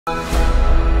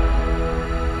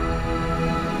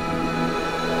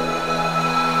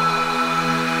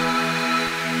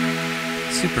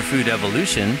Superfood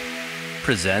Evolution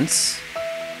presents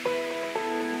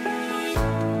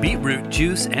Beetroot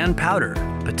Juice and Powder,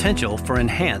 Potential for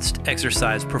Enhanced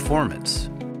Exercise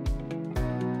Performance.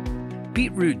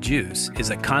 Beetroot juice is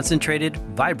a concentrated,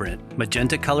 vibrant,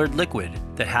 magenta-colored liquid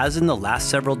that has in the last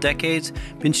several decades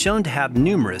been shown to have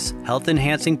numerous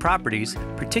health-enhancing properties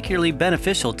particularly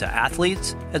beneficial to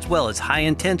athletes as well as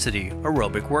high-intensity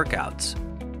aerobic workouts.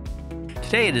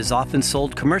 Today it is often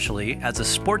sold commercially as a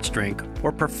sports drink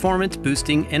or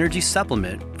performance-boosting energy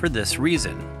supplement for this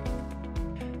reason.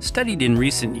 Studied in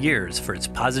recent years for its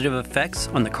positive effects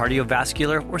on the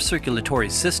cardiovascular or circulatory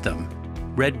system,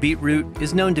 red beetroot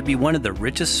is known to be one of the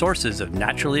richest sources of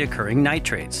naturally occurring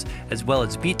nitrates, as well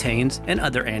as betaines and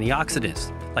other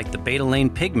antioxidants, like the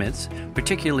betalain pigments,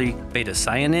 particularly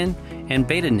betacyanin and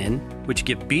betanin, which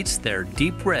give beets their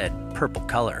deep red purple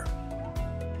color.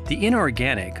 The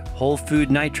inorganic, whole food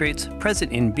nitrates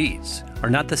present in beets are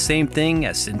not the same thing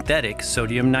as synthetic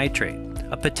sodium nitrate,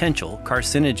 a potential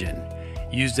carcinogen,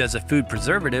 used as a food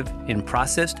preservative in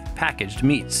processed, packaged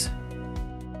meats.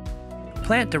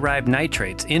 Plant-derived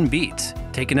nitrates in beets,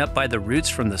 taken up by the roots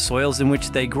from the soils in which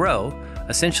they grow,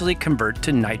 essentially convert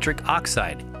to nitric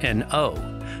oxide, NO,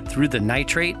 through the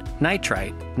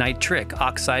nitrite-nitric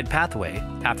oxide pathway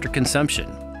after consumption.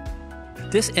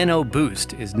 This NO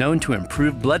boost is known to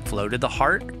improve blood flow to the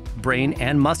heart, brain,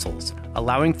 and muscles,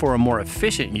 allowing for a more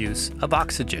efficient use of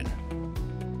oxygen.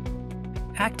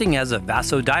 Acting as a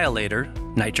vasodilator,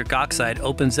 nitric oxide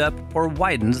opens up or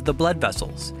widens the blood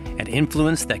vessels, an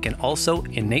influence that can also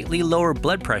innately lower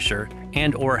blood pressure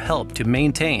and/or help to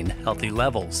maintain healthy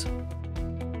levels.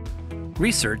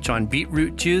 Research on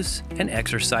beetroot juice and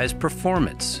exercise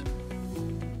performance.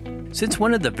 Since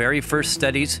one of the very first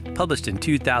studies published in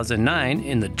 2009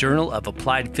 in the Journal of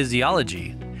Applied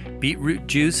Physiology, beetroot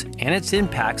juice and its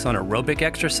impacts on aerobic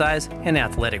exercise and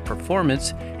athletic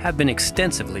performance have been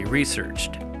extensively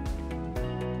researched.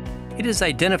 It is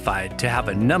identified to have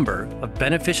a number of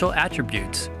beneficial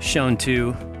attributes shown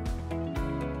to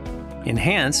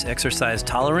enhance exercise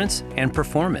tolerance and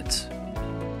performance,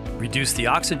 reduce the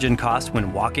oxygen cost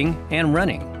when walking and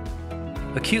running,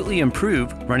 acutely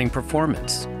improve running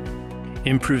performance,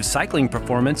 improve cycling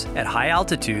performance at high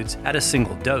altitudes at a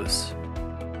single dose,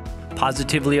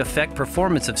 positively affect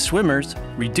performance of swimmers,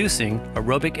 reducing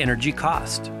aerobic energy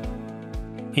cost,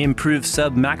 improve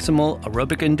submaximal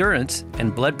aerobic endurance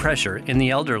and blood pressure in the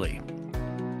elderly,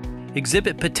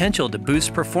 exhibit potential to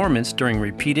boost performance during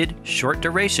repeated,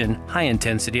 short-duration,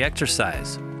 high-intensity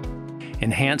exercise,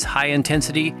 enhance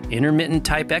high-intensity,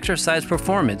 intermittent-type exercise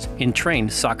performance in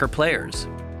trained soccer players,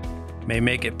 may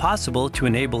make it possible to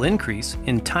enable increase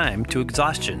in time to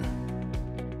exhaustion.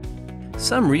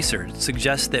 Some research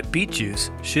suggests that beet juice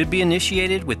should be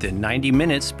initiated within 90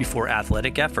 minutes before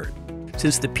athletic effort,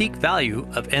 since the peak value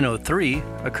of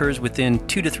NO3 occurs within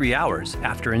 2 to 3 hours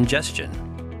after ingestion.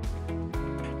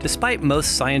 Despite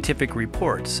most scientific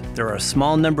reports, there are a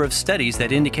small number of studies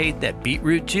that indicate that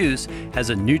beetroot juice has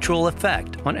a neutral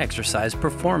effect on exercise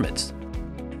performance.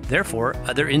 Therefore,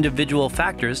 other individual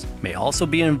factors may also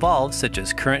be involved, such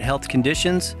as current health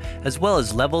conditions, as well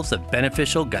as levels of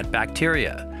beneficial gut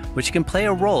bacteria, which can play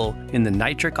a role in the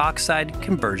nitric oxide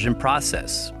conversion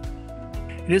process.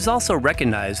 It is also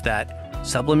recognized that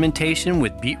supplementation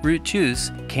with beetroot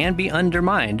juice can be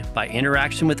undermined by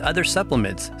interaction with other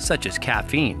supplements such as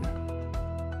caffeine.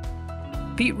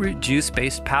 Beetroot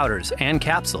juice-based powders and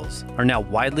capsules are now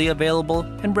widely available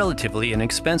and relatively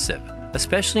inexpensive,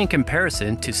 especially in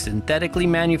comparison to synthetically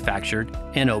manufactured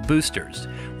NO boosters,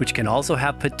 which can also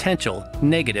have potential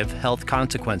negative health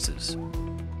consequences.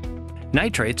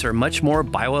 Nitrates are much more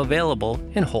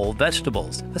bioavailable in whole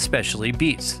vegetables, especially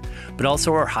beets, but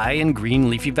also are high in green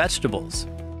leafy vegetables.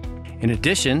 In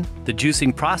addition, the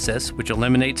juicing process, which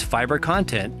eliminates fiber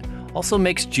content, also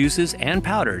makes juices and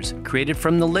powders created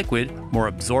from the liquid more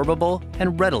absorbable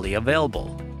and readily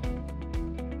available.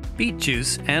 Beet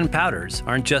juice and powders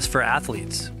aren't just for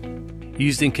athletes.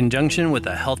 Used in conjunction with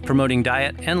a health-promoting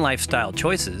diet and lifestyle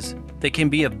choices, they can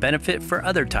be of benefit for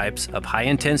other types of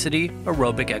high-intensity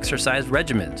aerobic exercise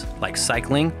regimens, like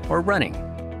cycling or running.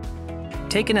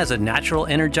 Taken as a natural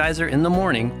energizer in the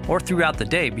morning or throughout the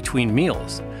day between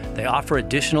meals, they offer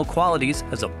additional qualities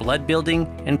as a blood-building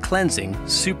and cleansing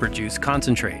super juice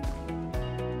concentrate.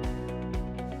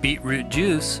 Beetroot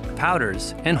juice,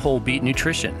 powders, and whole beet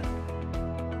nutrition.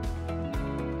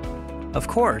 Of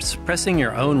course, pressing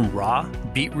your own raw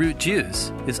beetroot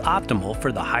juice is optimal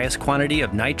for the highest quantity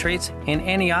of nitrates and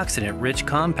antioxidant-rich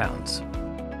compounds.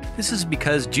 This is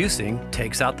because juicing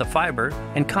takes out the fiber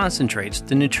and concentrates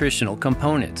the nutritional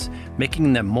components,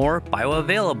 making them more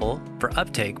bioavailable for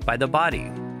uptake by the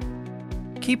body.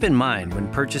 Keep in mind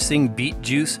when purchasing beet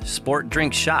juice sport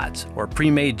drink shots or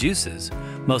pre-made juices,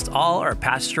 most all are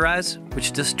pasteurized,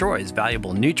 which destroys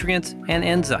valuable nutrients and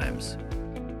enzymes.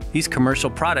 These commercial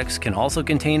products can also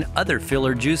contain other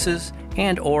filler juices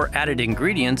and/or added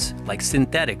ingredients like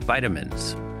synthetic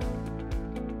vitamins.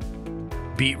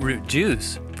 Beetroot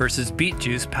juice versus beet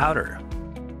juice powder.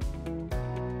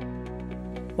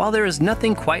 While there is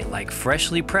nothing quite like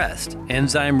freshly pressed,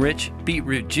 enzyme-rich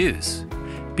beetroot juice,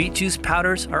 beet juice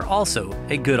powders are also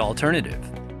a good alternative.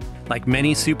 Like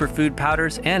many superfood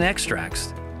powders and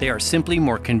extracts, they are simply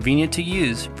more convenient to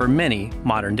use for many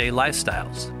modern-day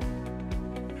lifestyles.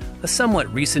 A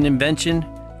somewhat recent invention,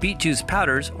 beet juice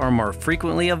powders are more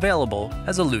frequently available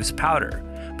as a loose powder,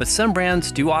 but some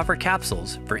brands do offer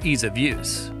capsules for ease of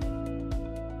use.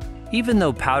 Even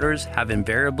though powders have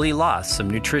invariably lost some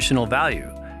nutritional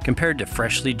value compared to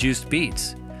freshly juiced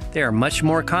beets, they are much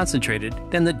more concentrated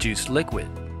than the juiced liquid.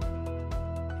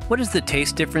 What is the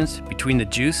taste difference between the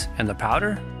juice and the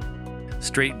powder?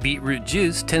 Straight beetroot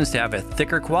juice tends to have a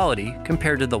thicker quality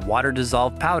compared to the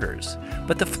water-dissolved powders,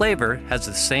 but the flavor has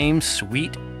the same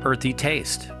sweet, earthy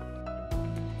taste.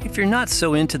 If you're not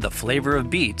so into the flavor of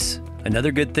beets,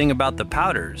 another good thing about the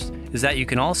powders is that you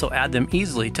can also add them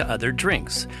easily to other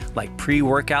drinks, like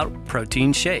pre-workout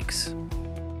protein shakes.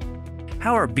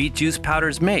 How are beet juice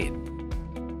powders made?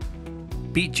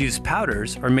 Beet juice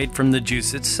powders are made from the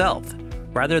juice itself,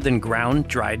 rather than ground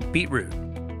dried beetroot.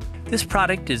 This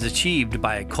product is achieved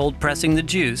by cold pressing the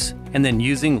juice and then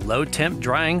using low temp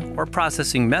drying or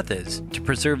processing methods to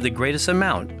preserve the greatest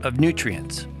amount of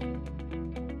nutrients.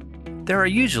 There are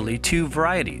usually two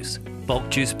varieties, bulk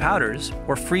juice powders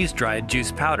or freeze-dried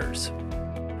juice powders.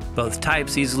 Both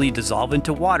types easily dissolve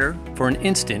into water for an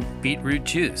instant beetroot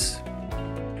juice.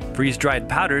 Freeze-dried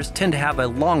powders tend to have a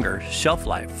longer shelf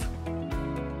life.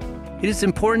 It is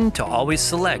important to always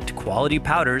select quality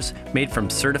powders made from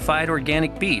certified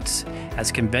organic beets,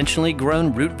 as conventionally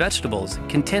grown root vegetables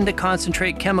can tend to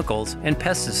concentrate chemicals and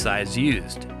pesticides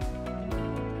used.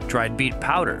 Dried beet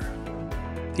powder.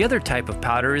 The other type of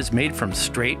powder is made from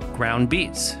straight ground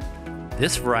beets.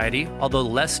 This variety, although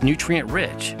less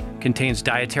nutrient-rich, contains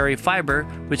dietary fiber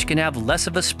which can have less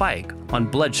of a spike on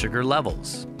blood sugar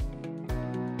levels.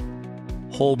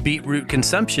 Whole beetroot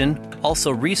consumption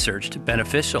also researched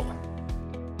beneficial.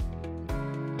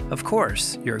 Of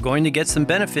course, you're going to get some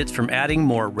benefits from adding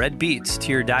more red beets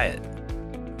to your diet.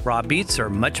 Raw beets are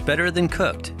much better than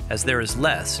cooked, as there is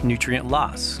less nutrient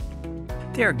loss.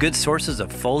 They are good sources of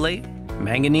folate,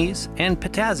 manganese, and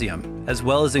potassium, as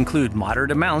well as include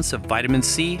moderate amounts of vitamin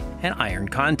C and iron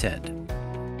content.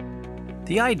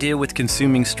 The idea with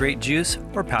consuming straight juice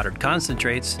or powdered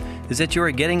concentrates is that you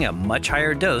are getting a much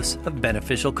higher dose of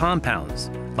beneficial compounds,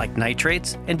 like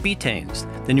nitrates and betaines,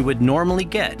 than you would normally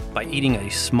get by eating a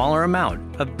smaller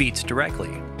amount of beets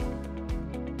directly.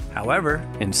 However,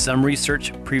 in some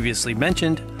research previously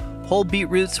mentioned, whole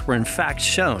beetroots were in fact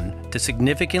shown to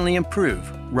significantly improve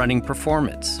running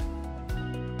performance.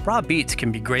 Raw beets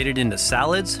can be grated into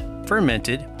salads,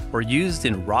 fermented, or used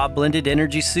in raw blended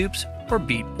energy soups or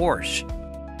beet borscht.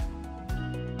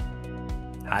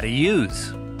 How to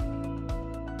use.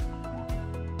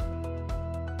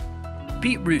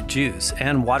 Beetroot juice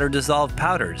and water-dissolved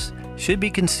powders should be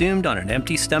consumed on an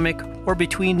empty stomach or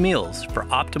between meals for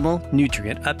optimal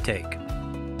nutrient uptake.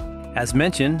 As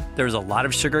mentioned, there is a lot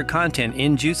of sugar content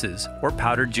in juices or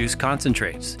powdered juice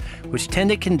concentrates, which tend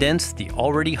to condense the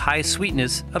already high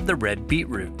sweetness of the red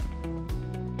beetroot.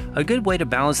 A good way to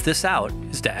balance this out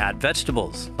is to add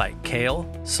vegetables like kale,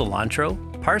 cilantro,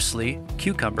 parsley,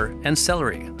 cucumber, and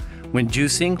celery. When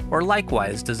juicing, or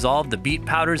likewise dissolve the beet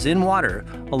powders in water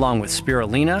along with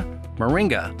spirulina,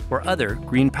 moringa, or other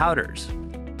green powders.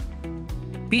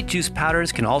 Beet juice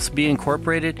powders can also be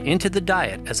incorporated into the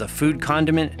diet as a food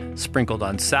condiment sprinkled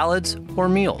on salads or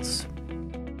meals.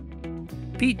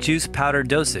 Beet juice powder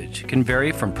dosage can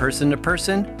vary from person to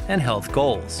person and health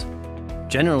goals.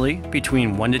 Generally,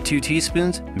 between 1 to 2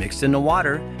 teaspoons mixed into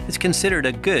water is considered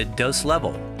a good dose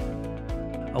level.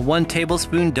 A 1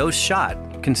 tablespoon dose shot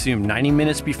consumed 90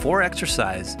 minutes before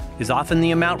exercise is often the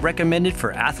amount recommended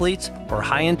for athletes or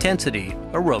high-intensity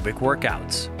aerobic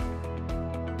workouts.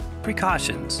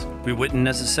 Precautions. We wouldn't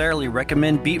necessarily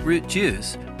recommend beetroot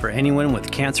juice for anyone with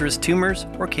cancerous tumors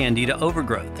or candida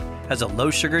overgrowth, as a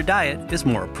low-sugar diet is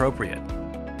more appropriate.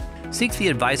 Seek the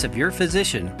advice of your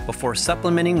physician before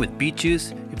supplementing with beet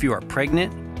juice if you are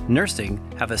pregnant, nursing,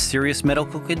 have a serious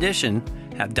medical condition,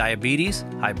 have diabetes,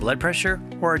 high blood pressure,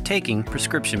 or are taking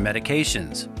prescription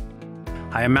medications.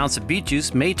 High amounts of beet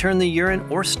juice may turn the urine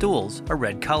or stools a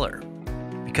red color.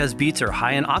 Because beets are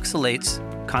high in oxalates,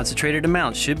 concentrated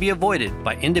amounts should be avoided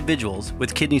by individuals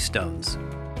with kidney stones.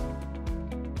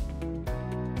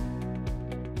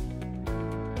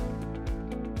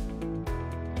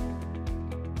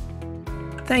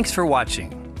 Thanks for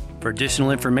watching. For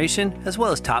additional information, as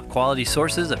well as top quality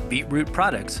sources of beetroot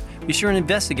products, be sure and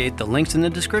investigate the links in the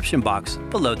description box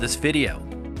below this video.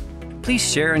 Please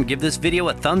share and give this video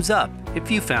a thumbs up if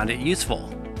you found it useful.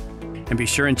 And be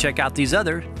sure and check out these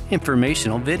other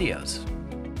informational videos.